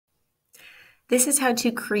This is how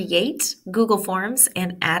to create Google Forms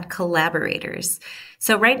and add collaborators.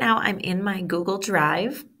 So right now I'm in my Google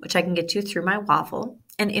Drive, which I can get to through my waffle.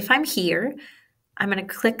 And if I'm here, I'm going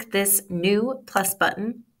to click this new plus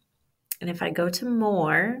button. And if I go to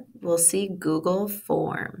more, we'll see Google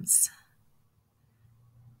Forms.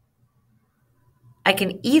 I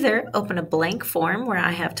can either open a blank form where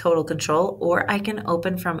I have total control, or I can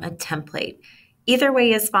open from a template. Either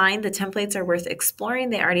way is fine. The templates are worth exploring.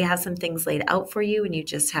 They already have some things laid out for you, and you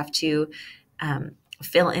just have to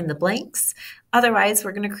fill in the blanks. Otherwise,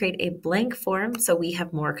 we're going to create a blank form so we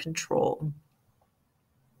have more control.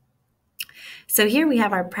 So here we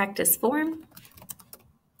have our practice form.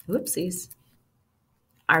 Whoopsies.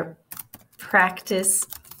 Our practice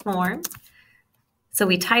form. So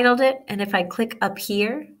we titled it, and if I click up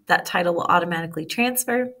here, that title will automatically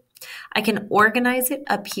transfer. I can organize it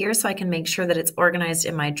up here so I can make sure that it's organized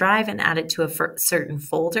in my drive and add it to a certain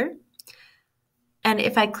folder. And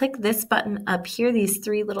if I click this button up here, these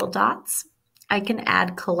three little dots, I can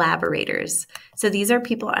add collaborators. So these are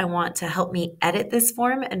people I want to help me edit this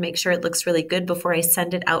form and make sure it looks really good before I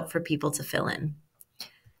send it out for people to fill in.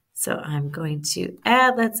 So I'm going to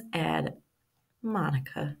let's add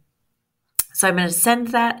Monica. So I'm going to send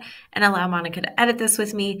that and allow Monica to edit this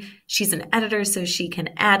with me. She's an editor, so she can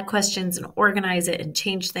add questions and organize it and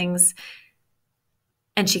change things.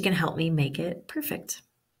 And she can help me make it perfect.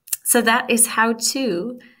 So that is how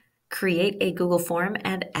to create a Google form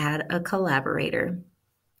and add a collaborator.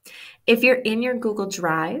 If you're in your Google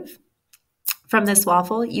Drive from this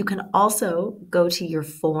waffle, you can also go to your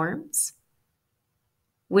forms,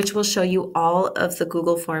 which will show you all of the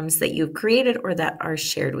Google Forms that you've created or that are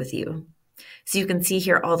shared with you. So you can see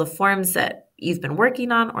here all the forms that you've been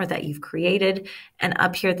working on or that you've created. And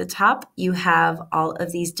up here at the top, you have all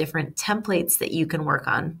of these different templates that you can work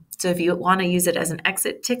on. So if you want to use it as an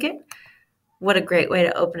exit ticket, what a great way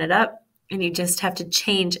to open it up. And you just have to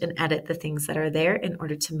change and edit the things that are there in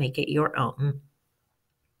order to make it your own.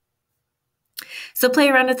 So play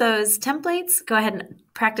around with those templates. Go ahead and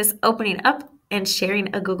practice opening up and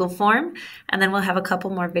sharing a Google form. And then we'll have a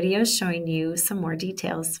couple more videos showing you some more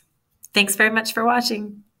details. Thanks very much for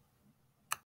watching.